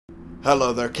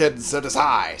Hello there, kids. It is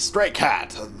I, Stray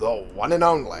Cat, the one and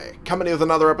only, coming with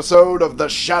another episode of The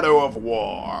Shadow of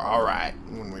War. Alright,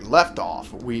 when we left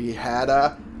off, we had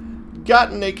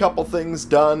gotten a couple things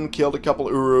done, killed a couple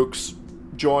Uruks,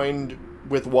 joined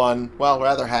with one, well,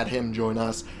 rather had him join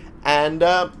us, and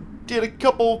did a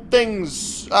couple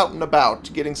things out and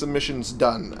about, getting some missions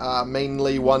done.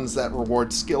 Mainly ones that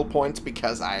reward skill points,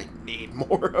 because I need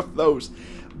more of those.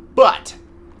 But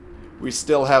we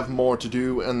still have more to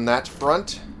do in that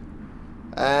front.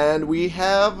 And we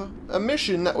have a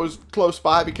mission that was close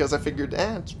by because I figured,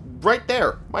 it's right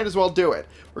there. Might as well do it.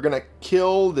 We're going to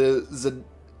kill the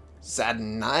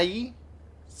Zadnai?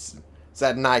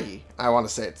 Zadnai. I want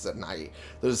to say it's Zadnai.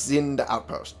 The Zind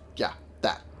outpost. Yeah,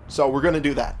 that. So we're going to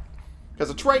do that.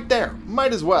 Because it's right there.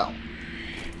 Might as well.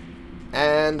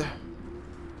 And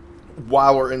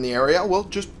while we're in the area, we'll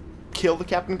just kill the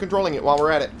captain controlling it while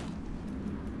we're at it.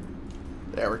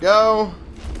 There we go.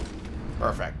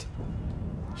 Perfect.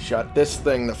 Shut this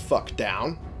thing the fuck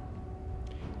down.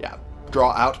 Yeah,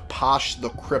 draw out Posh the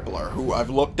Crippler, who I've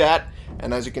looked at,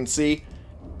 and as you can see,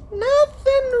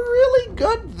 nothing really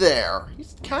good there.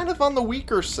 He's kind of on the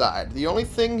weaker side. The only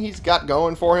thing he's got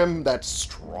going for him that's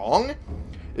strong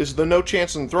is the no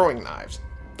chance in throwing knives.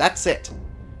 That's it.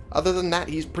 Other than that,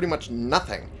 he's pretty much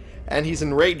nothing. And he's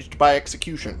enraged by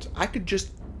executions. I could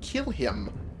just kill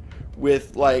him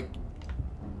with, like,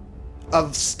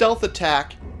 a stealth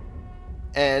attack,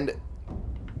 and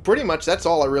pretty much that's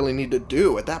all I really need to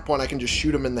do. At that point, I can just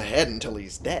shoot him in the head until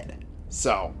he's dead.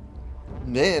 So,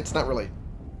 it's not really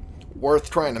worth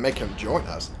trying to make him join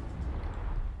us.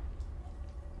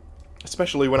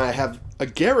 Especially when I have a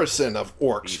garrison of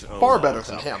orcs far better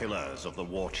than him. Pillars of the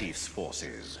war chief's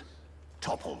forces.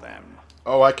 Topple them.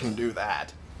 Oh, I can do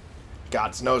that.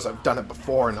 God knows I've done it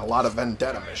before in a lot of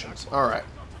vendetta missions. Alright.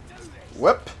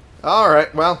 Whoop.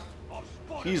 Alright, well,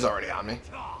 he's already on me.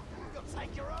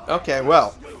 Okay,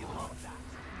 well,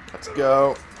 let's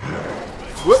go.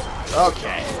 Whoop.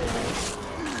 Okay.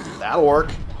 That'll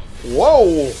work.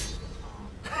 Whoa!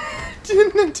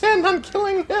 Didn't intend on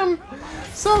killing him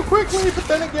so quickly, but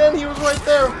then again, he was right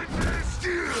there.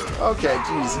 Okay,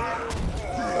 jeez.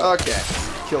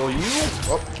 Okay, kill you.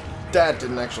 Oh, that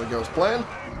didn't actually go as planned.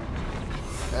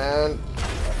 And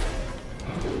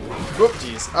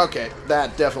whoop-tees. Okay,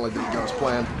 that definitely didn't go as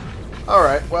planned.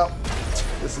 Alright, well,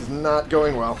 this is not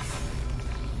going well.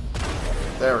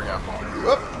 There we go.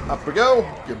 Whoop, up we go.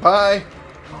 Goodbye.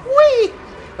 Whee!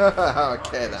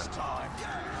 Okay, then.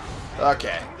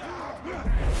 Okay.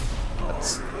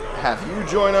 Let's have you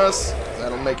join us.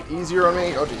 That'll make it easier on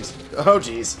me. Oh, jeez. Oh,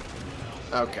 jeez.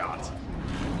 Oh, God.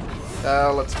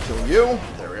 Let's kill you.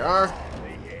 There we are.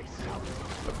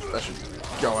 Oops, I should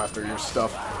go after your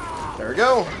stuff. There we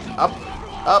go. Up.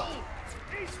 Up.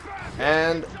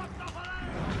 And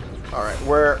alright,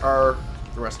 where are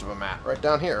the rest of them at? Right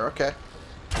down here, okay.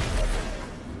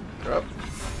 Up.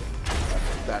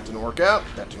 That didn't work out.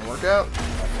 That didn't work out.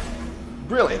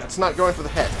 Really, that's not going for the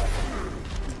head.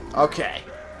 Okay,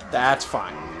 that's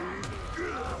fine.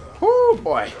 Whoo,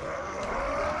 boy.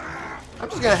 I'm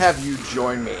just gonna have you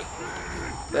join me.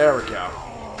 There we go.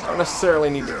 I don't necessarily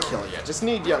need to kill you. I just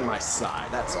need you on my side,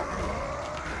 that's all.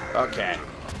 Okay.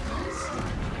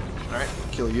 Alright,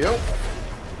 kill you.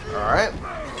 Alright.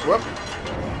 Whoop.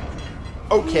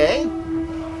 Okay.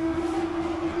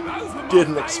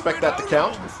 Didn't expect that to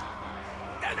count.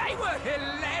 They were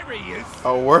hilarious.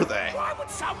 Oh, were they? Why would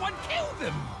someone kill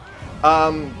them?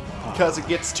 Because it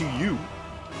gets to you.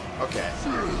 Okay.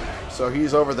 So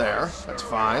he's over there. That's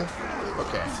fine.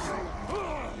 Okay.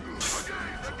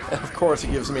 And of course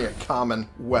he gives me a common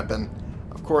weapon.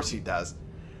 Of course he does.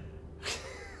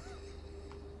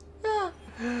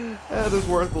 That is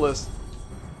worthless.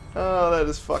 Oh, that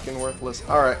is fucking worthless.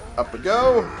 Alright, up we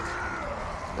go.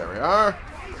 There we are.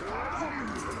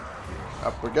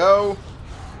 Up we go.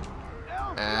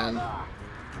 And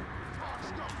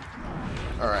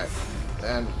alright.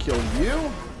 And kill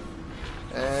you.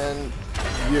 And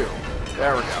you.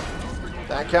 There we go.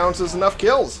 That counts as enough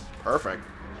kills. Perfect.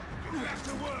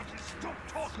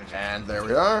 And there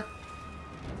we are.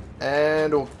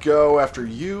 And we'll go after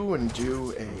you and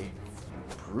do a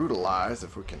brutalize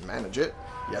if we can manage it.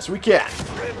 Yes, we can.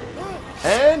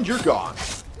 And you're gone.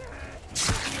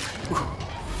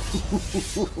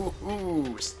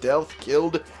 Stealth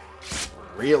killed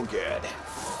real good.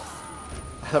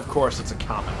 And of course, it's a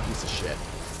common piece of shit.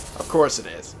 Of course it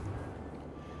is.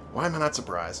 Why am I not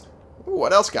surprised? Ooh,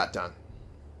 what else got done?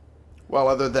 Well,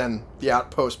 other than the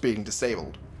outpost being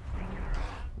disabled.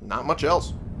 Not much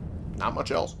else. Not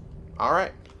much else.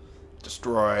 Alright.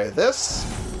 Destroy this.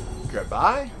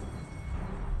 Goodbye.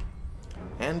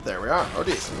 And there we are. Oh,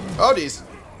 geez. Oh, geez.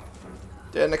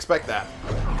 Didn't expect that.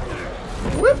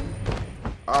 Whoop.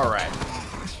 Alright.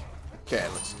 Okay,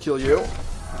 let's kill you.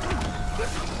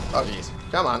 Oh, geez.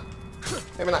 Come on.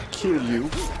 Maybe not kill you.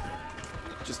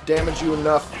 Just damage you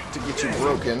enough to get you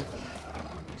broken.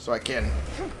 So I can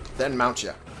then mount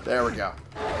you. There we go.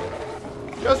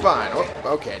 Just fine. Oh,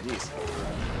 okay, geez.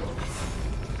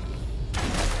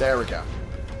 There we go.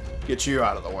 Get you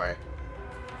out of the way.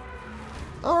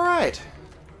 Alright.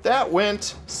 That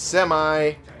went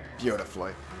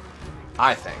semi-beautifully.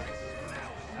 I think.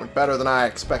 Went better than I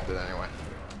expected, anyway.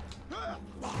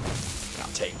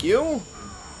 I'll take you.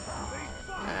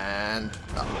 And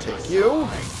I'll take you.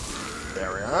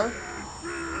 There we are.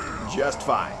 Just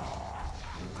fine.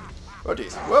 Oh,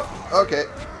 geez. Whoop. Okay.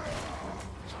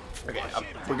 Okay, up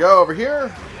we go over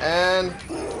here. And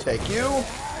take you.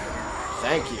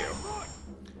 Thank you.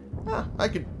 Ah, I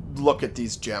could look at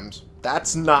these gems.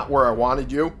 That's not where I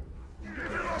wanted you.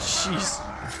 Jeez.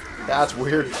 That's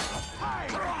weird.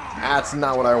 That's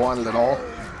not what I wanted at all.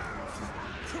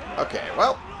 Okay,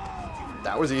 well,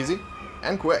 that was easy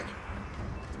and quick.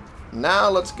 Now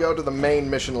let's go to the main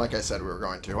mission like I said we were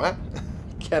going to, huh?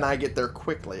 Can I get there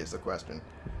quickly is the question.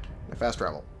 Can I fast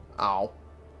travel? Ow.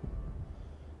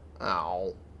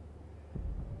 Ow.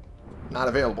 Not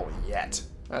available yet.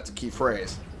 That's a key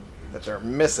phrase that they're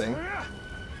missing.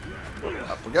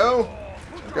 Up we go.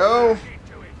 Go.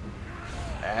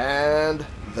 And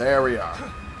there we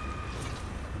are.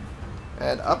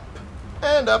 And up.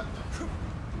 And up.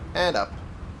 And up.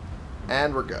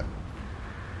 And we're good.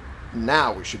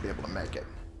 Now we should be able to make it.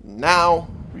 Now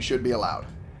we should be allowed.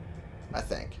 I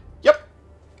think. Yep.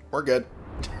 We're good.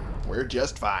 We're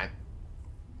just fine.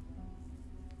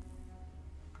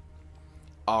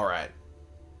 Alright.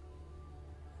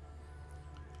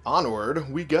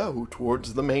 Onward we go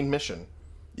towards the main mission.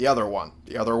 The other one.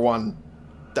 The other one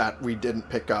that we didn't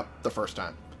pick up the first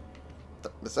time.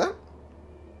 Is that?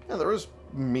 Yeah, there was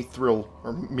Mithril,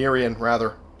 or Mirian,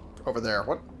 rather, over there.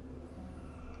 What?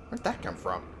 Where'd that come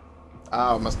from?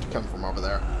 Oh, it must have come from over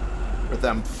there. With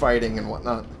them fighting and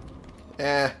whatnot.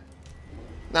 Eh.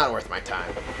 Not worth my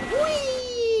time.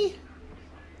 Whee!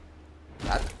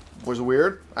 That was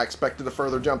weird. I expected a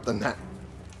further jump than that.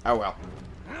 Oh well.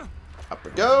 Up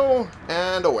we go,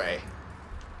 and away.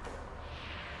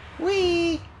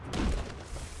 Whee!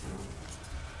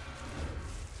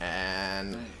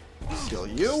 And kill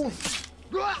you.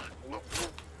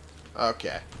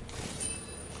 Okay.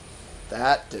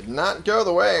 That did not go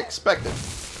the way I expected.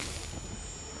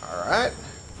 Alright.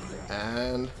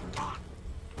 And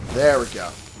there we go.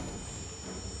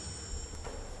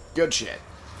 Good shit.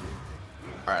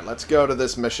 Alright, let's go to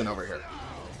this mission over here.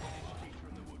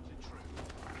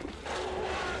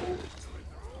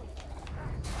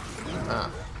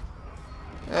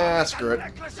 Screw it.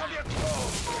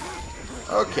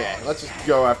 Okay, let's just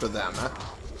go after them, huh?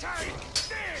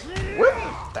 Whoop!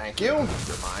 Thank you.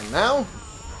 You're mine now.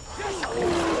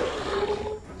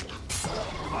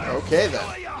 Okay, then.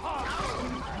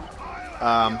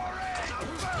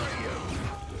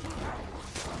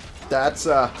 That's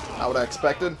not what I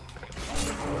expected.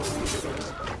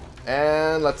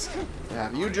 And let's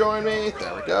have you join me.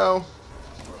 There we go.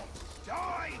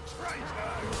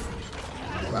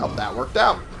 Well, that worked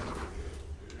out.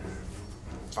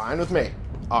 Fine with me.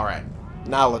 Alright,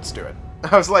 now let's do it.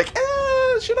 I was like,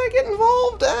 should I get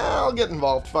involved? I'll get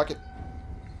involved. Fuck it.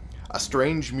 A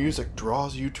strange music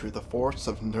draws you to the force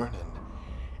of Nernan.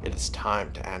 It is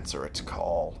time to answer its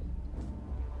call.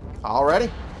 Alrighty,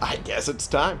 I guess it's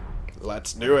time.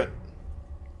 Let's do it.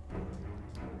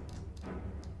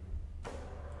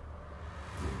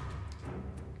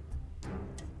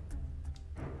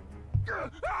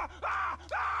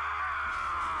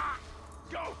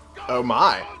 Oh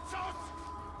my.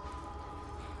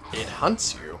 It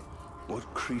hunts you. What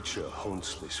creature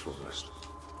haunts this forest?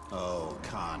 Oh,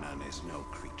 CARNAN is no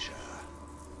creature.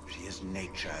 She is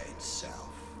nature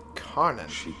itself. CARNAN.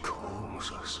 She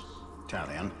calls us.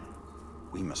 Talion,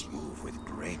 we must move with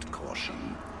great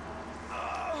caution.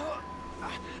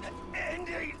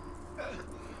 Andy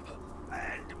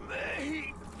and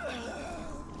me.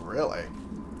 Really?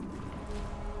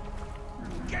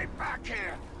 Get back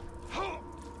here.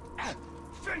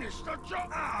 Finish the job.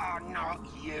 Ah, not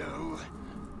you.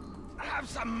 Have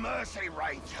some mercy,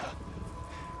 Ranger.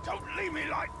 Don't leave me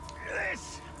like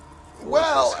this.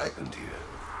 Well, Happened here.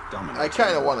 I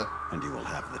kind of want to. And you will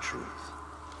have the truth.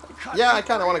 Yeah, I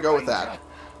kind of want to go with that.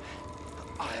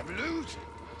 I have loot,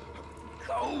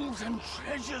 gold and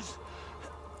treasures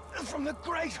from the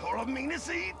Great Hall of Minas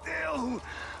Ithil.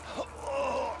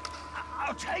 Oh,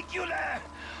 I'll take you there.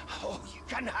 Oh, you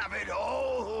can have it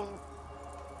all.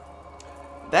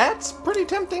 That's pretty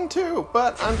tempting too,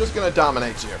 but I'm just gonna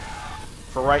dominate you.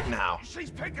 For right now. She's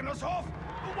picking us off,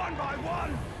 one by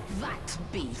one. That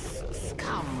beasts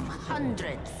come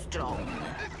hundreds strong.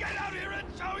 Get out here and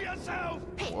show yourself.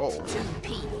 Pit Whoa. to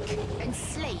peak,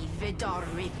 enslaved our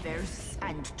rivers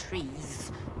and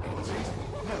trees.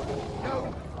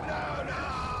 No.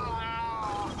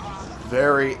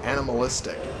 Very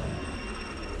animalistic.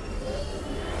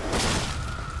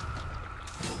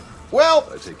 Well,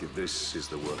 I take it this is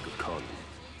the work of CARNAN.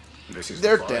 This is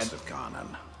They're the forest dead. of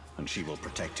CARNAN, and she will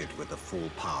protect it with the full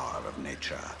power of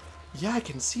nature. yeah, I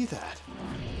can see that.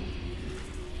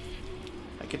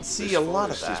 I can see This a lot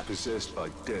of forest that. is possessed by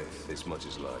death as much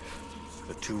as life.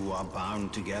 The two are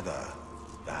bound together.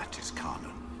 That is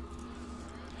CARNAN.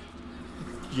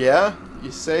 Yeah,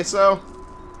 you say so?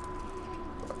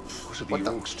 What are What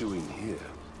the the- orcs doing here?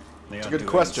 They a are good doing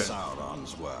question.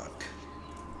 Sauron's work.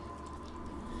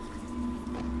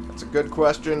 That's a good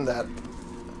question that...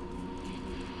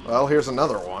 Well, here's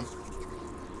another one.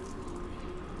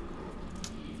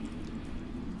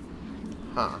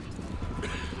 Huh.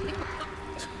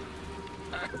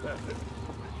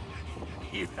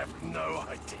 You have no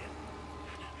idea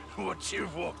what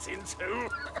you've walked into.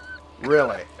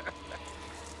 Really?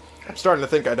 I'm starting to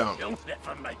think I don't. You'll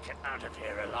never make it out of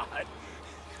here alive.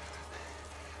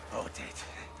 Or dead.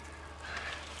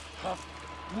 Or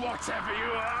whatever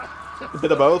you are. A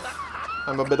bit of both.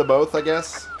 I'm a bit of both, I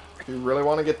guess. If you really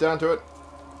want to get down to it.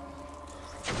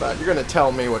 But you're going to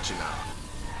tell me what you know.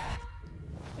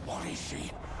 What is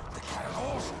she? The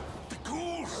cannibals? The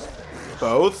ghouls?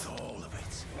 Both? All of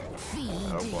it.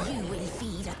 Feed, boy. you will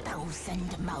feed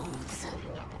 1,000 mouths.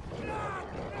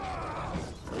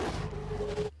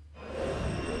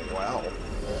 Wow.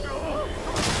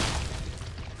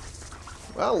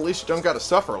 Well, at least you don't got to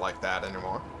suffer like that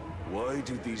anymore. Why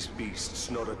do these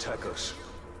beasts not attack us?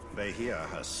 They hear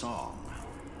her song.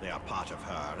 They are part of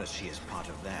her as she is part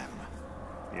of them.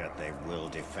 Yet they will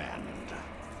defend.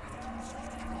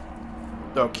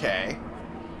 Okay.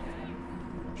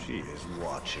 She is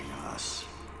watching us.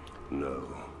 No.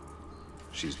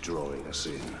 She's drawing us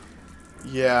in.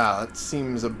 Yeah, it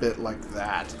seems a bit like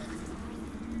that.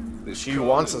 This She CARNAN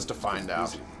wants us to find is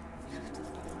out. busy.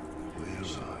 Where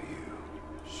are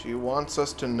you? She wants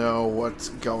us to know what's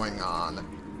going on.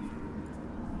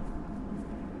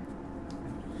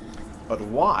 But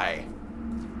why?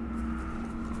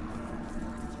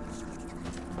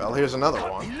 Well, here's another We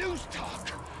one. lose talk.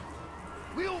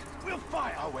 We'll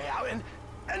fight our way out and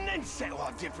then settle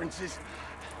our differences.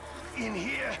 In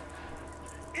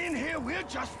here, we're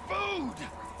just food.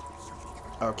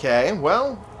 Okay,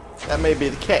 well, that may be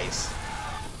the case.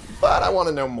 But I want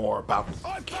to know more about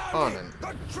I found CARNAN. it.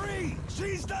 The tree.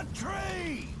 She's the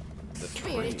tree.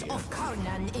 Spirit of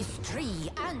CARNAN is tree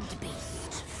and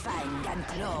beast, fang and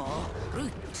claw,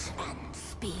 root and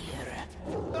spear.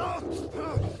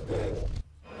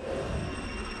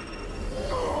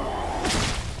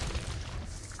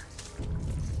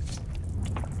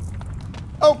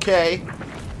 Okay.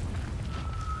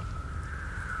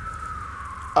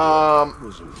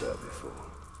 Wasn't there before.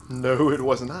 No, it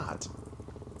was not.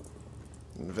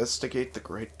 Investigate the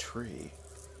great tree.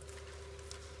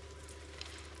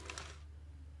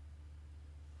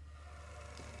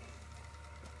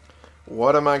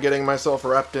 What am I getting myself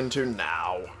wrapped into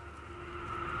now?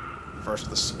 First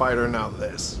the spider, now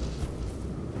this.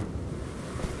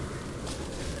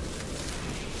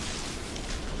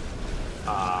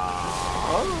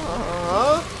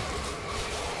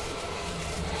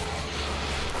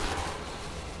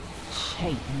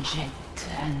 Changed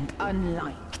and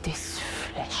unlike this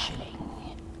fleshling.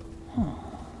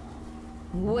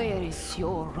 Where is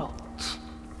your rot?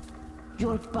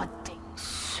 Your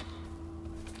buddings?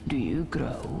 Do you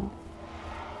grow?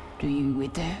 Do you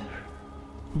wither?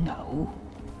 No.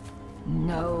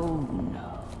 No,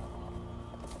 no.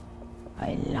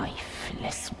 A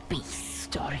lifeless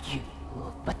beast are you,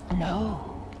 but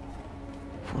no.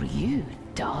 For you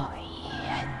die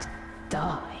and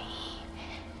die.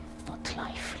 Not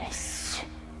lifeless,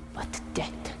 but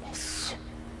deathless.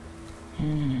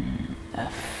 A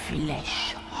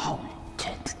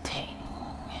flesh-haunted thing.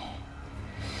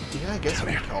 Yeah, I guess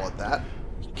we could call it that.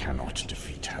 Cannot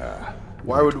defeat her.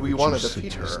 Why would we want to You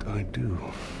defeat her? suggest I do.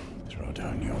 Throw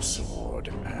down your sword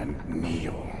and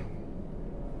kneel.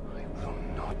 I will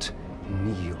not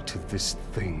kneel to this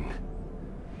thing.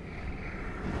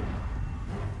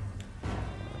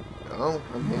 Oh,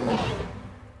 I mean...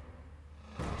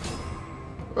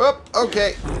 Oh,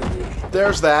 okay.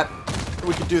 There's that.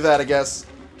 We could do that, I guess.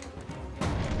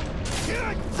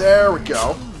 There we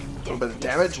go. A little bit of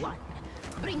damage.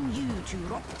 Bring you to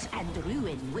rot and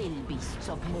ruin, will beasts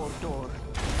of Mordor.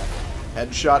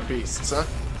 Headshot beasts, huh?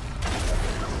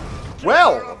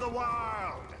 Well! Of the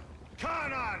wild!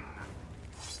 CARNAN!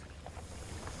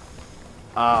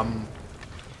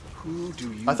 Who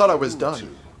do you I thought I was appeal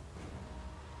done.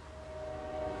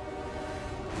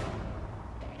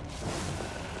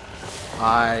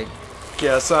 I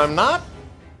guess I'm not.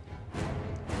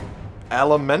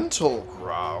 Elemental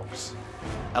Grogs.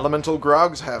 Elemental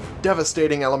Grogs have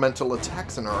devastating elemental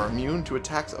attacks and are immune to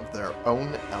attacks of their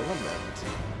own element.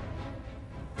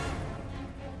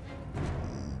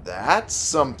 That's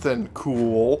something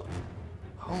cool.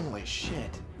 Holy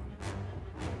shit.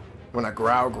 When a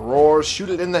Graug roars, shoot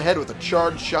it in the head with a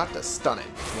charged shot to stun it.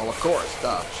 Well, of course,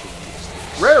 duh.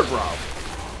 Rare Graug.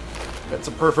 It's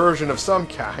a perversion of some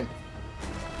kind.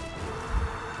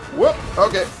 Whoop,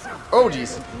 okay. Oh,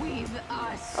 jeez. With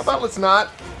us. How about let's not?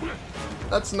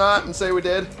 Let's not and say we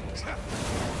did.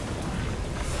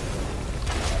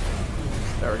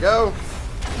 There we go.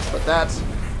 But that's...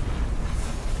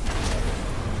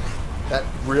 That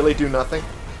really do nothing?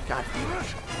 God damn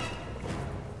it.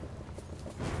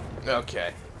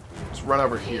 Okay. Let's run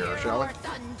over here, shall we?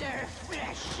 Thunder,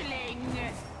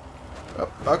 fleshling. Oh,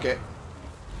 okay.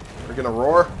 We're gonna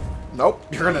roar? Nope,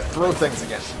 you're gonna throw things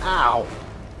again. Ow.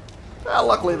 Well,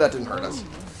 luckily that didn't hurt us.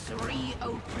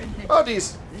 Reopen. Oh,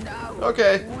 geez. Now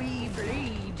Okay. we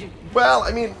bleed. Well,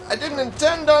 I mean, I didn't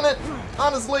intend on it.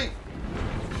 Honestly,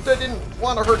 I didn't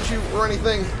want to hurt you or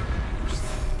anything. Just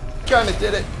kind of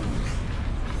did it.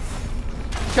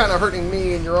 Kind of hurting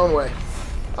me in your own way.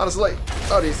 Honestly.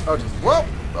 Oh, geez. Oh, geez. Whoa.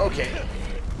 Okay.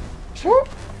 Whoop.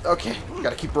 Okay.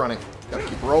 Gotta keep running. Gotta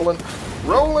keep rolling.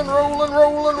 Rolling, rolling,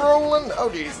 rolling, rolling. Oh,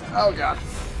 geez. Oh, God.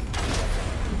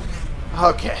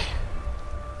 Okay.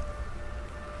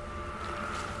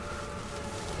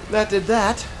 That did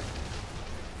that.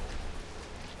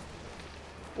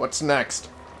 What's next?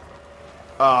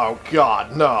 Oh,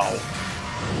 God, no.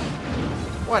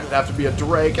 Why did it have to be a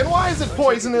drake? And why is it This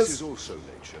poisonous? is also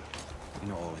nature.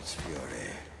 In all its fury,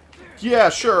 Yeah,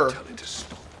 sure. Tell it to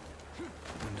stop.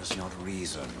 one does not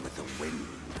reason with the wind.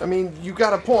 I mean, you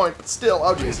got a point, but still.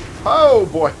 Oh, jeez. Oh,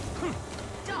 boy.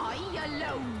 Die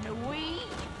alone, we.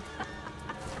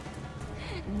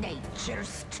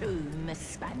 Nature's tomb,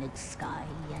 spanned sky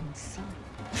and sea.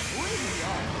 We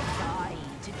all die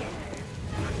together.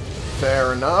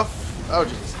 Fair enough. Oh,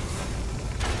 jeez.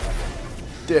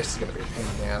 This is going to be a pain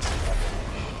in the ass.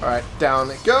 Alright, down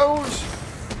it goes.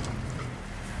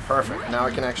 Perfect. Now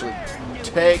I can actually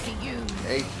take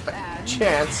a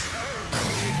chance.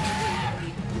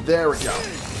 There we go.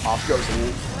 Off goes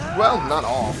the... Well, not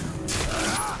off.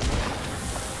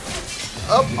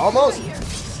 Up, almost.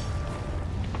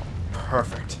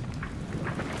 Perfect.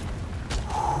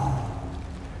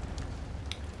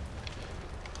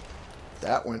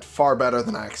 That went far better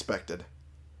than I expected.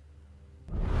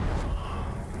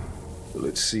 Well,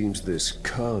 it seems this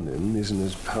CARNAN isn't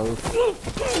as powerful.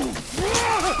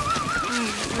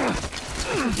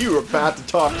 You were about to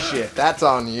talk shit. That's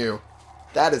on you.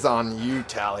 That is on you,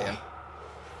 Talion.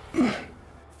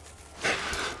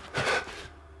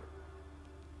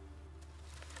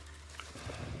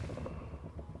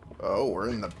 Oh, we're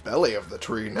in the belly of the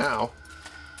tree now.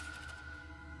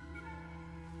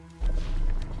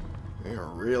 We're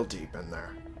real deep in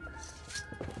there.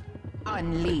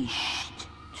 Unleashed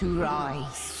to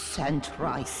rise and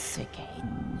rise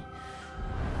again.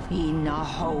 In a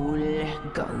hole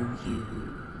go you.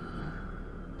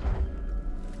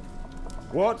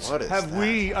 What, What is have that?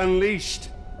 we unleashed?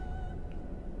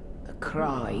 The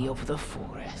cry of the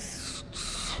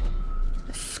forests.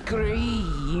 The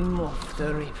scream of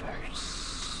the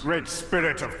rivers. Red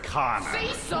spirit of CARNAN.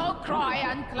 Cease all cry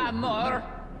and clamor.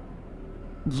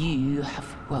 You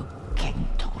have woken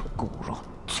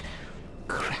Torgorot,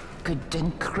 cracked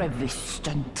and creviced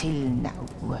until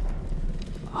now.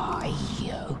 I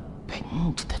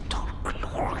opened the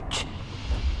Dark Lord.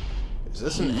 Is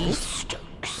this an He ent?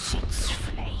 stokes its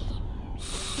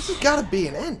flames, This has got to be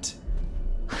an ent.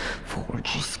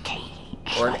 forges cage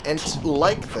Or an like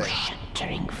ent-like for thing.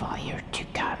 shattering fire to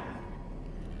come.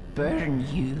 Burn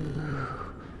you,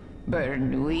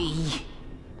 burn we.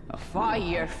 A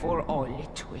fire for all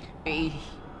it will be.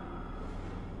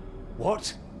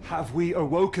 What have we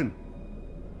awoken?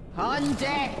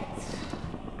 Undead!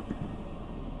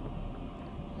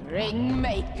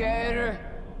 Ringmaker,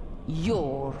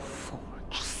 your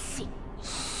forge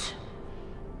sings.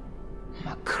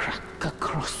 A crack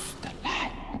across the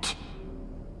land.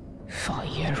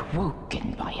 Fire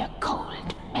woken by a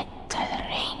cold metal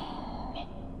ring.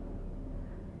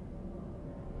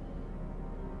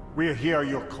 We hear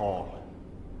your call.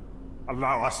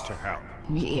 Allow us to help.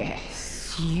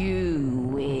 Yes, you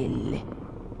will.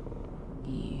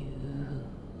 You.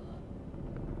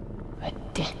 A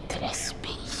deathless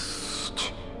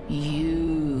beast.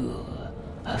 You.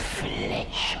 A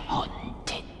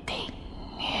flesh-haunted thing.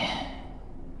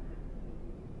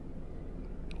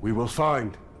 We will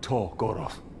find Tor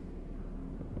Goroth.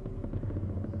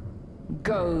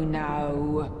 Go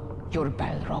now. Your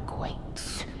Balrog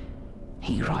waits.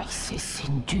 He rises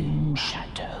in doom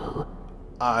shadow.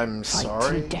 I'm Fight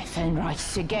sorry. to death and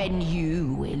rise again.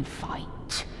 You will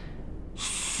fight.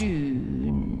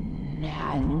 Soon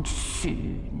and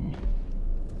soon.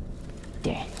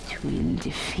 Death will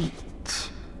defeat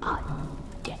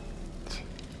undead.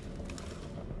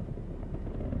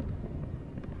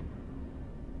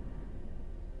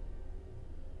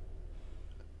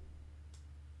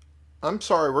 I'm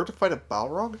sorry, we're to fight a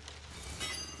Balrog?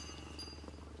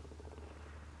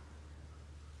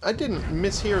 I didn't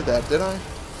mishear that, did I?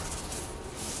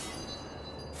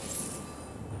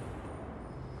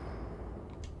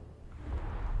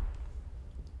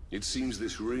 It seems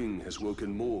this ring has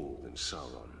woken more than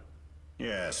Sauron.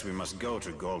 Yes, we must go to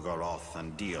Golgoroth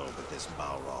and deal with this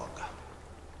Balrog.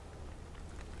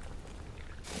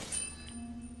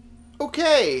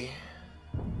 Okay.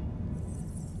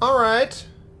 Alright.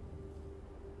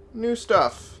 New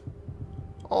stuff.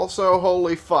 Also,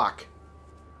 holy fuck.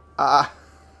 Let's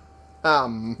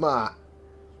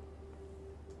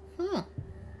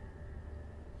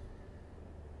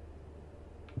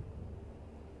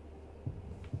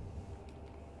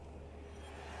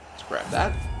grab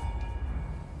that.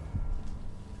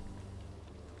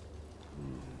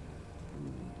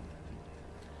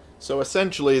 So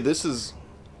essentially, this is,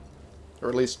 or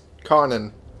at least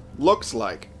CARNAN looks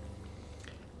like,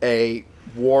 a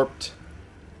warped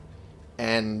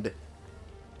and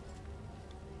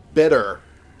bitter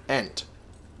Ent.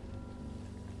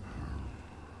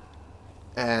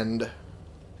 And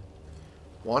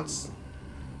wants,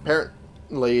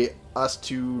 apparently, us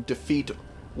to defeat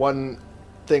one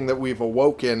thing that we've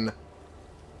awoken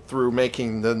through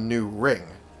making the new ring.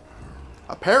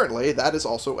 Apparently, that is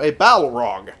also a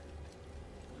Balrog.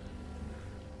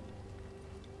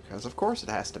 Because of course it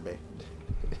has to be.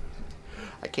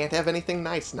 I can't have anything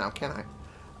nice now, can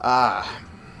I?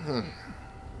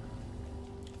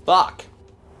 Fuck.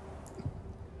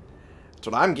 That's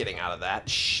what I'm getting out of that.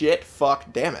 Shit,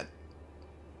 fuck, damn it.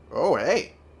 Oh,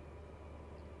 hey.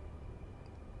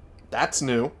 That's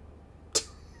new.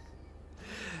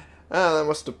 That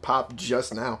must have popped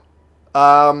just now.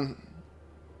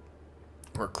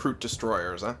 Recruit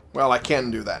destroyers, huh? Well, I can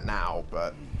do that now,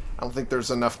 but I don't think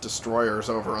there's enough destroyers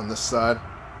over on this side.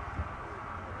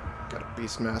 Got a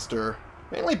Beastmaster.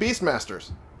 Mainly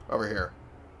Beastmasters over here.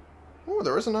 Oh,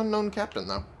 there is an unknown captain,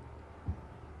 though.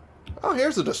 Oh,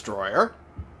 here's a destroyer.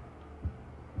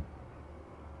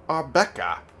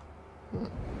 Arbeca.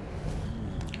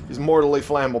 He's mortally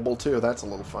flammable, too. That's a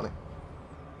little funny.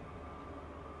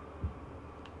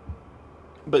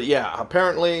 But yeah,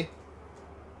 apparently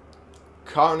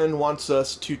CARNAN wants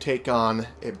us to take on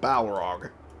a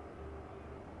Balrog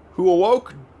who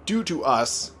awoke due to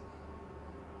us.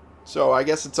 So I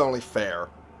guess it's only fair.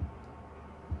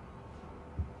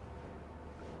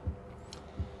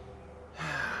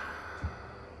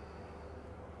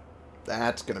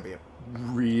 That's gonna be a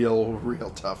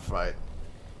real tough fight.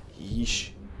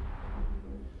 Yeesh.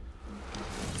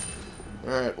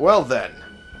 Alright, well then.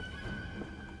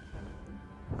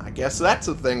 I guess that's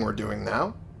the thing we're doing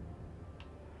now.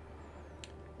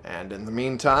 And in the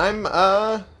meantime,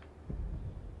 I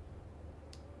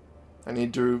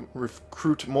need to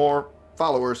recruit more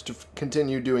followers to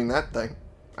continue doing that thing.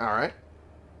 Alright.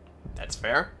 That's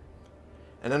fair.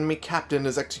 An enemy captain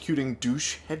is executing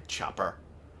Douche Headchopper.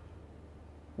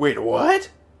 Wait,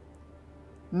 what?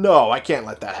 No, I can't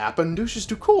let that happen. Douche is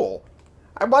too cool.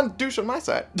 I want Douche on my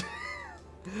side.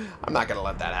 I'm not gonna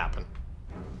let that happen.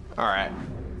 Alright.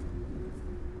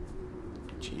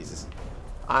 Jesus.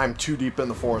 I'm too deep in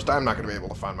the forest. I'm not gonna be able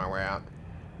to find my way out.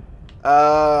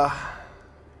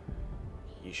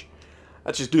 Yeesh.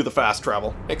 Let's just do the fast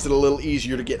travel. Makes it a little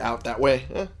easier to get out that way.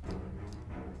 Eh?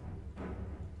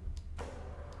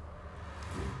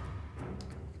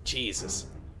 Jesus.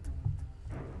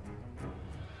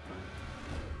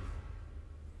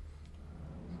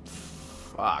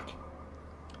 Fuck.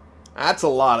 That's a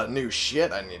lot of new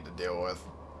shit I need to deal with.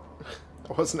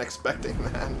 I wasn't expecting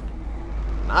that.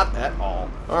 Not at all.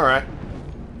 Alright.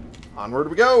 Onward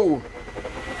we go!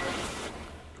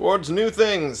 Towards new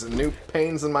things and new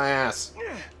pains in my ass.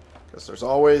 Because there's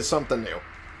always something new.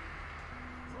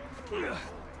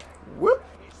 Whoop!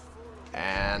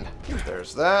 And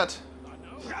there's that.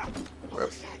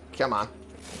 Whoop. Come on.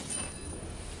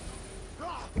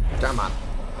 Come on.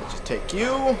 Let's just take you.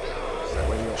 So that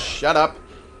way you'll shut up.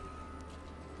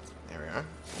 There we are.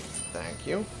 Thank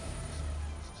you.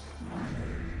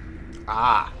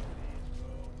 Ah.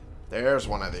 There's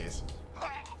one of these.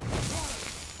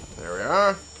 There we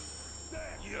are.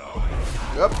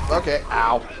 Yep. Okay.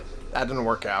 Ow. That didn't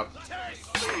work out.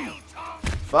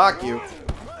 Fuck you.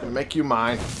 I'm gonna make you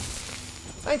mine.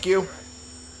 Thank you.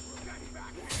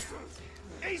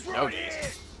 No.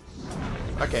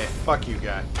 Okay. Fuck you,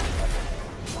 guy.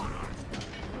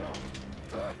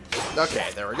 Okay.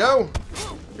 There we go.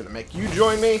 I'm gonna make you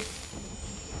join me.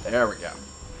 There we go.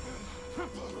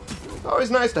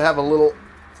 Always nice to have a little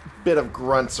bit of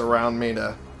grunts around me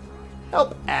to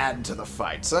help add to the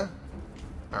fights, huh?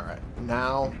 Alright,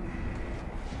 now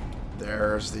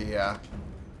there's the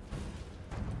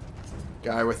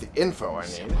guy with the info I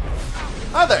need.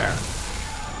 Hi there!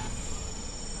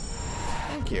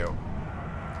 Thank you.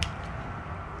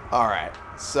 Alright,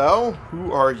 so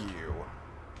who are you?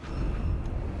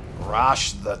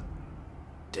 Rosh the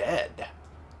Dead.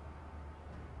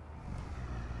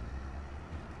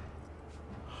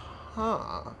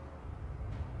 Huh.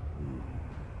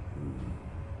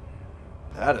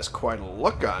 That is quite a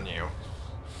look on you.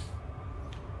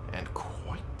 And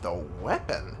quite the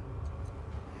weapon.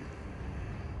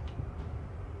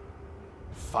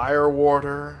 Fire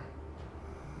Warder.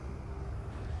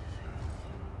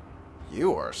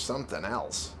 You are something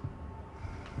else.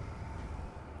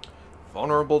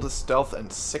 Vulnerable to stealth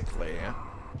and sickly.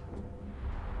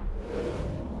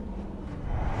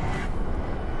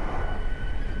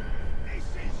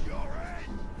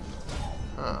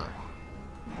 Huh.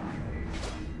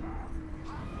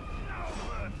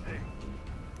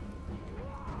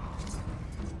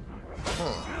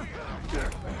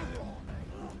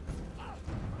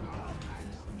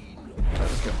 I'm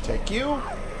just gonna take you.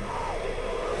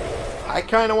 I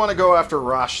kind of want to go after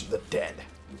Rosh the Dead.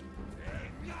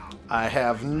 I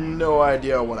have no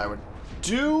idea what I would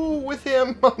do with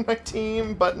him on my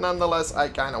team, but nonetheless, I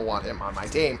kind of want him on my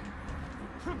team.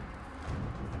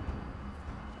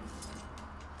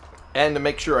 And to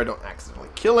make sure I don't accidentally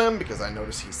kill him, because I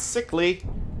notice he's sickly,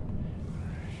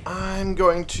 I'm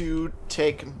going to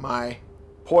take my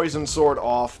poison sword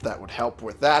off. That would help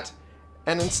with that.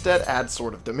 And instead add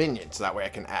Sword of Dominion, so that way I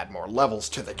can add more levels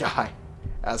to the guy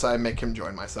as I make him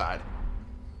join my side.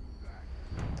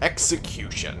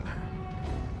 Execution.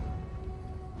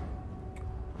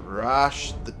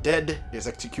 Rosh the Dead is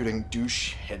executing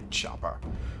Douche Head Chopper.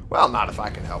 Well, not if I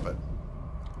can help it.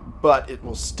 But it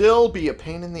will still be a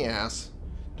pain in the ass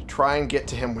to try and get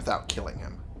to him without killing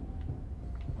him.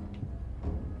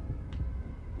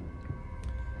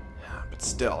 But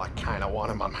still, I kind of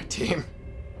want him on my team.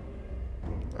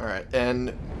 Alright,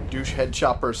 and Douche Head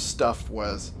Chopper's stuff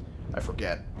was, I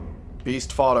forget,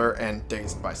 Beast Fodder and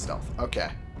Dazed by Stealth.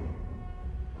 Okay.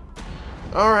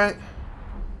 Alright.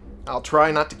 I'll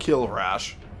try not to kill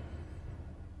Rash.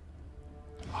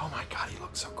 Oh my god, he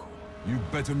looks so cool. You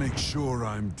better make sure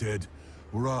I'm dead,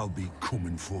 or I'll be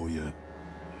coming for you.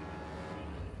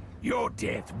 Your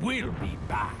death will be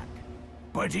bad,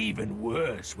 but even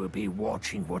worse will be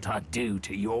watching what I do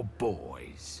to your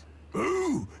boys.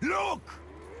 Ooh, look!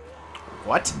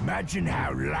 What? Imagine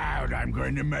how loud I'm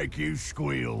going to make you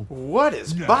squeal. What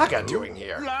is Baga doing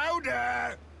here?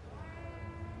 Louder!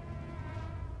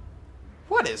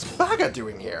 What is Baga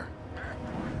doing here?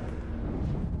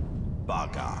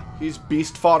 Baga. He's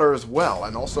beast fodder as well,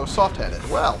 and also soft-headed.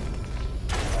 Well,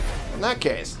 in that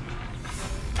case.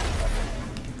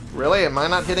 Really? Am I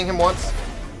not hitting him once?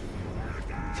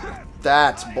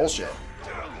 That's bullshit.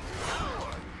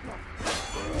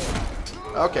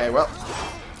 Okay, well.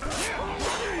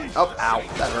 Oh, ow.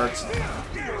 That hurts.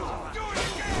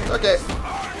 Okay.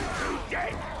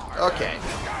 Okay.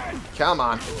 Come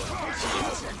on.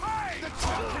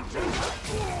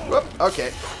 Whoop.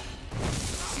 Okay.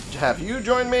 Have you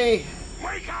join me?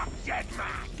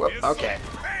 Whoop. Okay.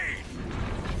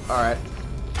 Alright.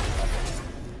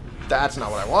 That's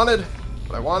not what I wanted.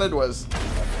 What I wanted was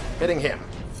hitting him.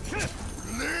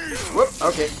 Whoop.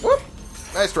 Okay. Whoop.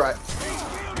 Nice try.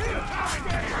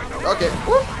 Okay.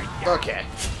 Whoop. Okay.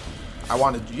 I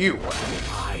wanted you.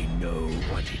 I know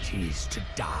what it is to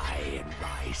die and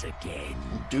rise again.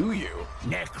 Do you?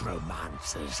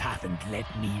 Necromancers haven't let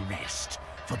me rest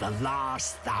for the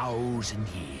last 1,000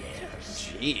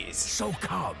 years. Jeez. So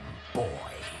come, boy,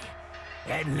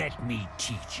 and let me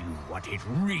teach you what it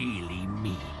really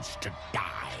means to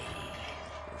die.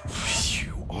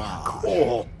 You are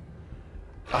cool.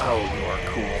 Oh, you are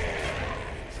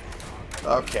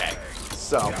cool. Okay.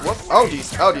 So, whoop. Oh,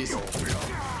 geez. Oh, geez.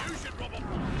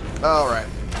 Alright.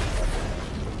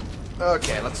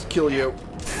 Okay, let's kill you.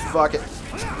 Fuck it.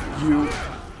 You.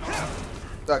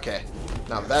 Okay.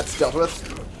 Now that's dealt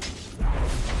with.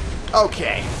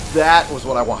 Okay. That was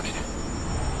what I wanted.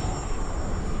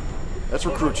 Let's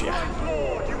recruit you.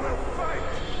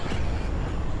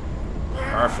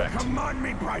 Perfect. Command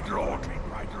me, bright lord.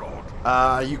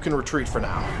 You can retreat for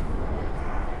now.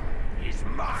 He's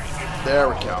mine. There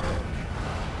we go.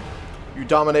 You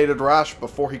dominated Rash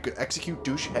before he could execute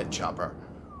Douche Headchopper.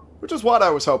 Which is what I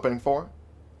was hoping for.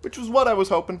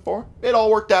 It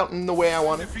all worked out in the way I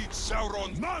wanted. Defeat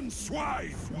Sauron's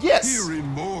non-swive. Yes! Here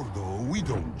in Mordor, we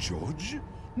don't judge.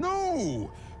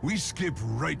 No, we skip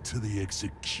right to the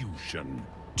execution.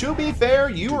 To be fair,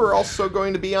 you are also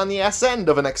going to be on the ass end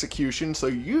of an execution, so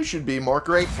you should be more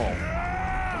grateful.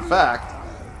 In fact...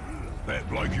 That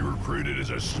bloke you recruited is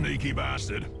a sneaky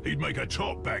bastard. He'd make a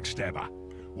top backstabber.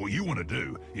 What you want to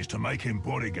do is to make him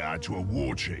bodyguard to a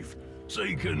war chief, so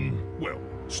you can, well,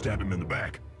 stab him in the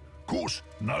back. Of course,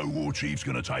 no war chief's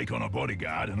gonna take on a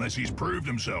bodyguard unless he's proved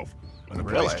himself. And the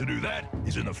place to do that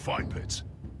is in the fight pits.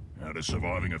 How does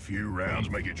surviving a few rounds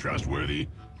make you trustworthy?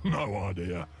 No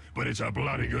idea, but it's a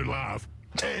bloody good laugh.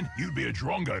 And you'd be a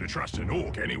drongo to trust an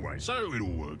orc anyway, so it all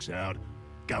works out.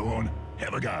 Go on,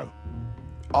 have a go.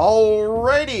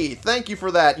 Alrighty, thank you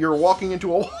for that. You're walking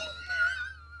into a...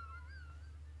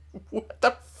 What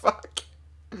the fuck?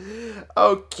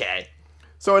 Okay.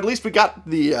 So at least we got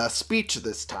the speech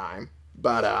this time.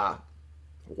 But,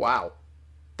 wow.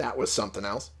 That was something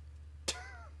else.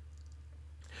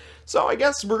 So I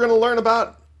guess we're going to learn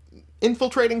about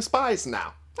infiltrating spies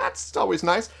now. That's always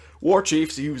nice. War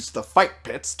chiefs use the fight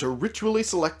pits to ritually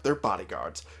select their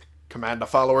bodyguards. Command a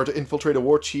follower to infiltrate a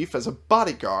war chief as a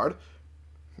bodyguard.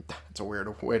 That's a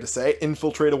weird way to say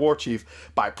infiltrate a war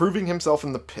chief by proving himself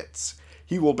in the pits.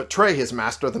 He will betray his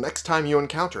master the next time you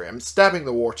encounter him, stabbing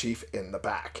the war chief in the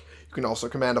back. You can also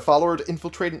command a follower to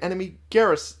infiltrate an enemy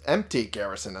empty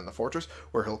garrison in the fortress,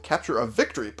 where he'll capture a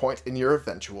victory point in your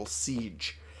eventual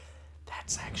siege.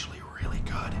 That's actually really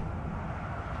good.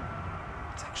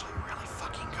 It's actually really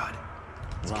fucking good.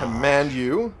 Let's command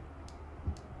you.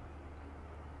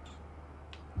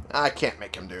 I can't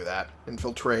make him do that.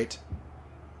 Infiltrate.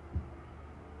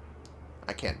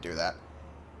 I can't do that.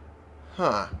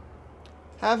 Huh.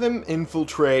 Have him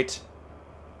infiltrate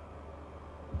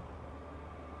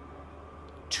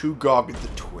Tugog the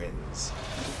Twins.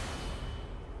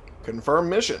 Confirm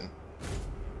mission.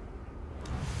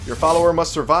 Your follower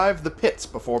must survive the pits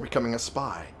before becoming a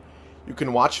spy. You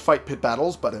can watch fight pit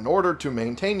battles, but in order to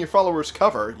maintain your follower's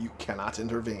cover, you cannot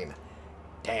intervene.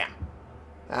 Damn.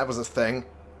 That was a thing.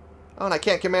 Oh, and I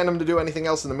can't command him to do anything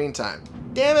else in the meantime.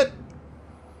 Damn it!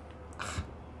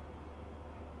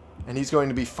 And he's going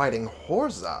to be fighting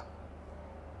Horza.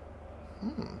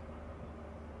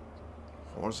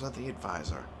 Horza the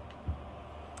Advisor.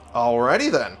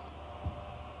 Alrighty then.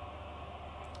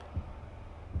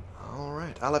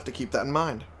 Alright, I'll have to keep that in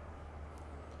mind.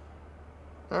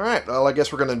 Alright, well I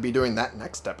guess we're going to be doing that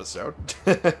next episode.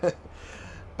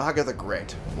 Baga the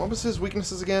Great. What was his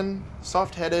weaknesses again?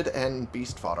 Soft-headed and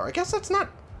beast fodder. I guess that's not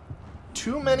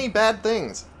too many bad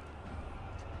things.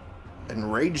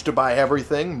 Enraged by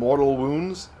everything, mortal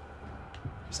wounds.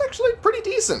 He's actually pretty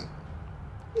decent.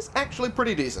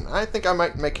 I think I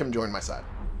might make him join my side.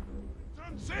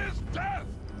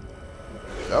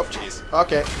 Oh, jeez.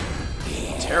 Okay.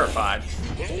 Terrified.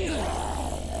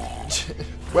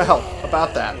 Well,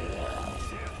 about that.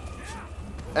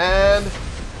 And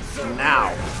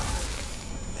now.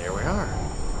 There we are.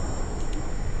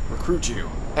 Recruit you.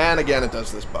 And again, it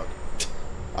does this bug.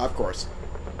 Of course.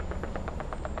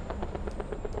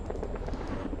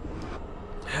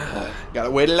 Gotta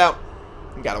wait it out.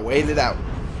 Gotta wait it out.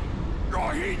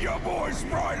 I heed your voice,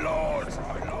 my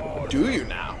lord. Do you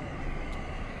now?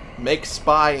 Make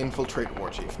spy infiltrate war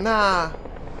chief. Nah.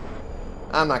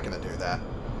 I'm not gonna do that.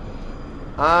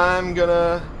 I'm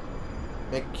gonna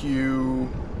make you...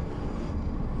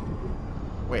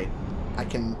 Wait. I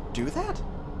can do that?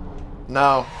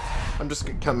 No. I'm just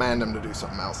gonna command him to do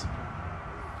something else.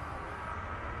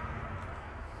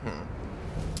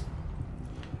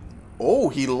 Oh,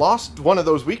 he lost one of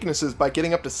those weaknesses by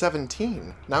getting up to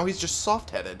 17. Now he's just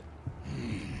soft-headed.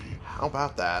 How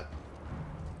about that?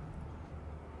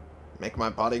 Make my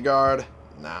bodyguard?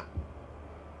 Nah.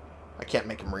 I can't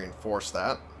make him reinforce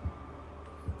that.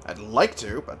 I'd like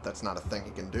to, but that's not a thing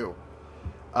he can do.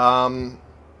 Thrak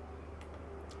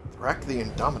the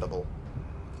Indomitable.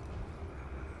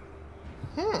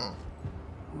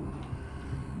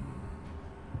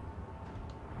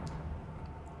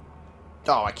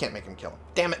 Oh, I can't make him kill him.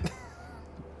 Damn it.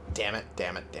 Damn it.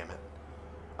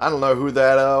 I don't know who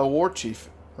that war chief,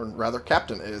 or rather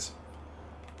captain, is.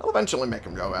 I'll eventually make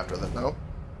him go after that, though.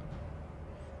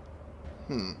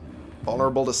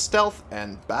 Vulnerable to stealth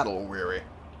and battle-weary.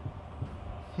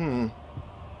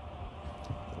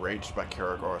 Raged by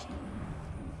Karagors.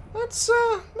 Let's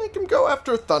make him go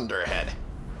after Thunderhead.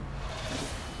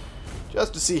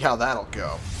 Just to see how that'll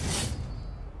go.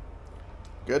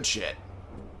 Good shit.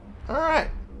 Alright.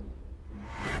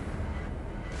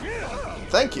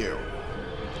 Thank you.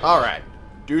 Alright.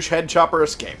 Douche Head Chopper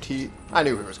escaped. I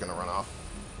knew he was going to run off.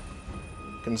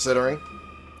 Considering.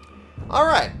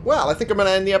 Alright. Well, I think I'm going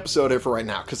to end the episode here for right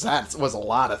now, because that was a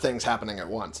lot of things happening at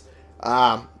once.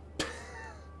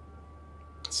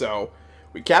 So,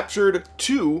 we captured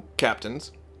 2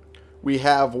 captains. We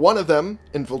have one of them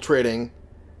infiltrating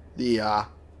the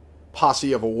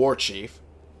posse of a war chief.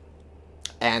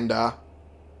 And,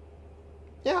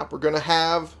 yeah, we're going to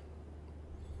have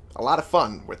a lot of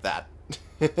fun with that.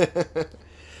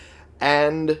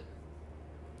 And,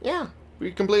 yeah,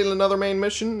 we completed another main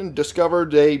mission and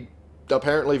discovered a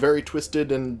apparently very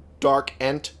twisted and dark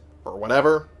ent, or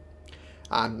whatever.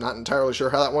 I'm not entirely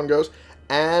sure how that one goes.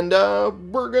 And,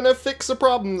 we're going to fix a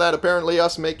problem that apparently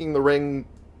us making the ring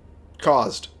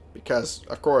caused. Because,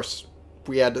 of course,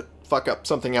 we had to fuck up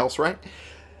something else, right?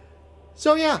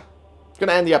 So, yeah.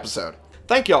 Gonna end the episode.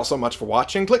 Thank you all so much for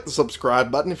watching. Click the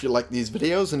subscribe button if you like these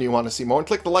videos and you want to see more, and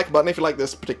click the like button if you like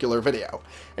this particular video.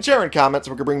 And share in comments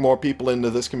so we can bring more people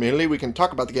into this community. We can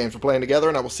talk about the games we're playing together,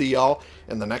 and I will see y'all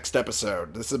in the next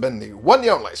episode. This has been the one and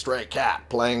only Stray Cat,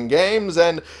 playing games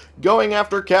and going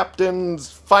after captains,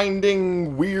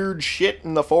 finding weird shit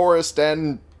in the forest,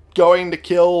 and going to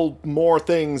kill more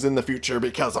things in the future,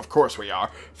 because of course we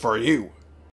are, for you.